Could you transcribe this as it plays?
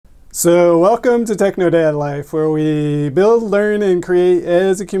So welcome to TechnoDadLife, where we build, learn, and create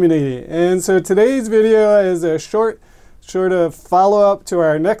as a community. And so today's video is a short of follow-up to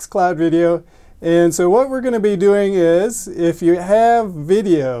our Nextcloud video. And so what we're going to be doing is, if you have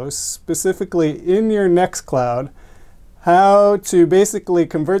videos specifically in your Nextcloud, how to basically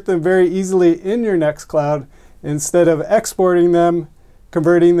convert them very easily in your Nextcloud instead of exporting them,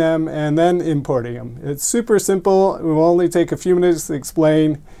 converting them, and then importing them. It's super simple. It will only take a few minutes to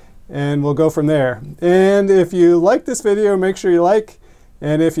explain, and we'll go from there. And if you like this video, make sure you like.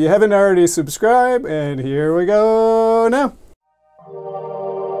 And if you haven't already, subscribe. And here we go now.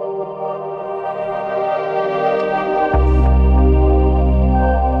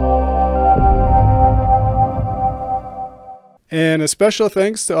 And a special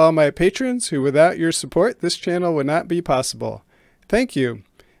thanks to all my patrons who, without your support, this channel would not be possible. Thank you.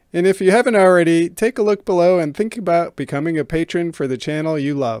 And if you haven't already, take a look below and think about becoming a patron for the channel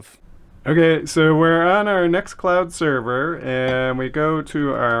you love. Okay, so we're on our Nextcloud server and we go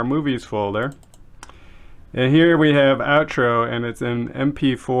to our movies folder. And here we have outro, and it's in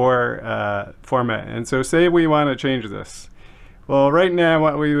MP4 format. And so say we want to change this. Well, right now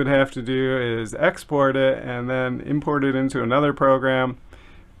what we would have to do is export it and then import it into another program,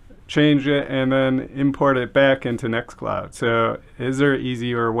 change it, and then import it back into Nextcloud. So is there an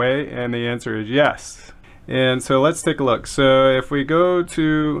easier way? And the answer is yes. And so let's take a look. So if we go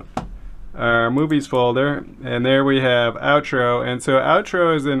to our movies folder, and there we have outro, and so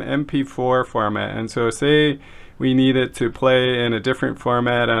outro is in MP4 format. And so say we need it to play in a different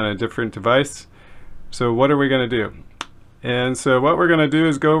format on a different device. So what are we going to do? And so what we're going to do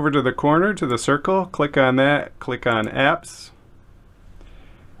is go over to the corner, to the circle, click on that, click on apps,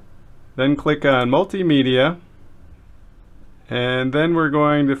 then click on multimedia, and then we're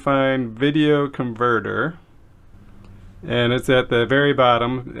going to find video converter, and it's at the very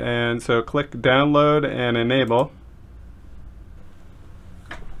bottom. And so click download and enable.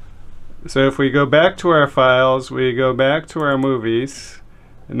 So if we go back to our files, we go back to our movies.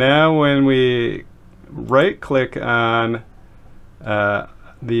 Now when we right click on the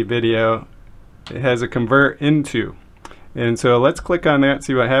video, it has a convert into. And so let's click on that,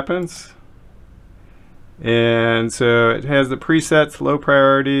 see what happens. And so it has the presets, low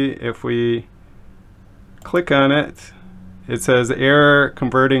priority. If we click on it, it says error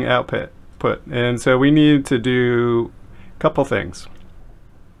converting output. And so we need to do a couple things.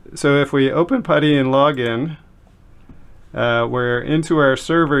 So if we open PuTTY and log in, we're into our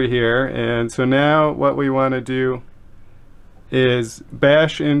server here. And so now what we want to do is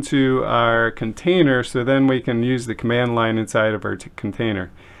bash into our container, so then we can use the command line inside of our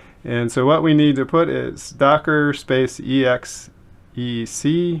container. And so what we need to put is docker space exec space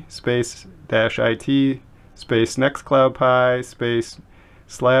 -it space nextcloud space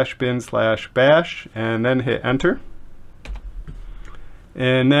 /bin/bash, and then hit enter.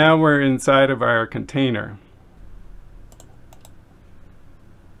 And now we're inside of our container.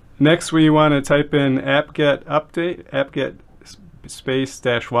 Next we want to type in apt-get update, apt-get space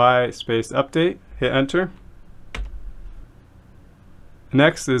 -y space update, hit enter.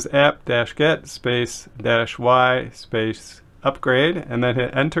 Next is apt-get space -y space upgrade, and then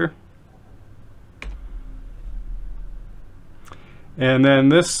hit enter. And then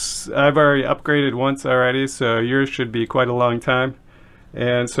this I've already upgraded once already, so yours should be quite a long time.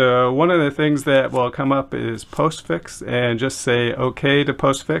 And so one of the things that will come up is postfix, and just say OK to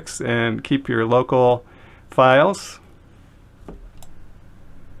postfix and keep your local files.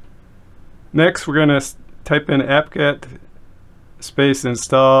 Next we're going to type in apt-get space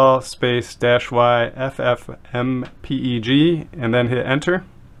install space -y ffmpeg, and then hit enter.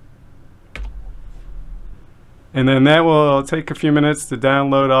 And then that will take a few minutes to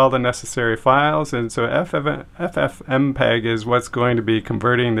download all the necessary files. And so ffmpeg is what's going to be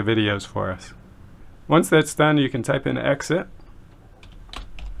converting the videos for us. Once that's done, you can type in exit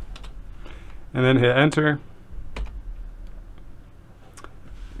and then hit enter.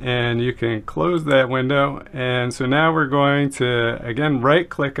 And you can close that window. And so now we're going to again right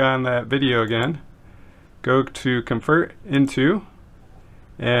click on that video again, go to convert into,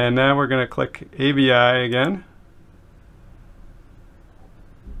 and now we're going to click AVI again.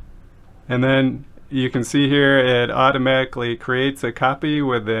 And then you can see here it automatically creates a copy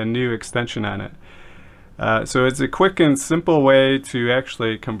with a new extension on it. So it's a quick and simple way to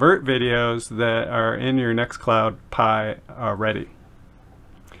actually convert videos that are in your Nextcloud Pi already.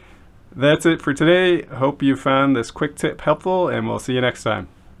 That's it for today. Hope you found this quick tip helpful, and we'll see you next time.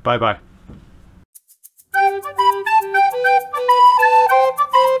 Bye bye.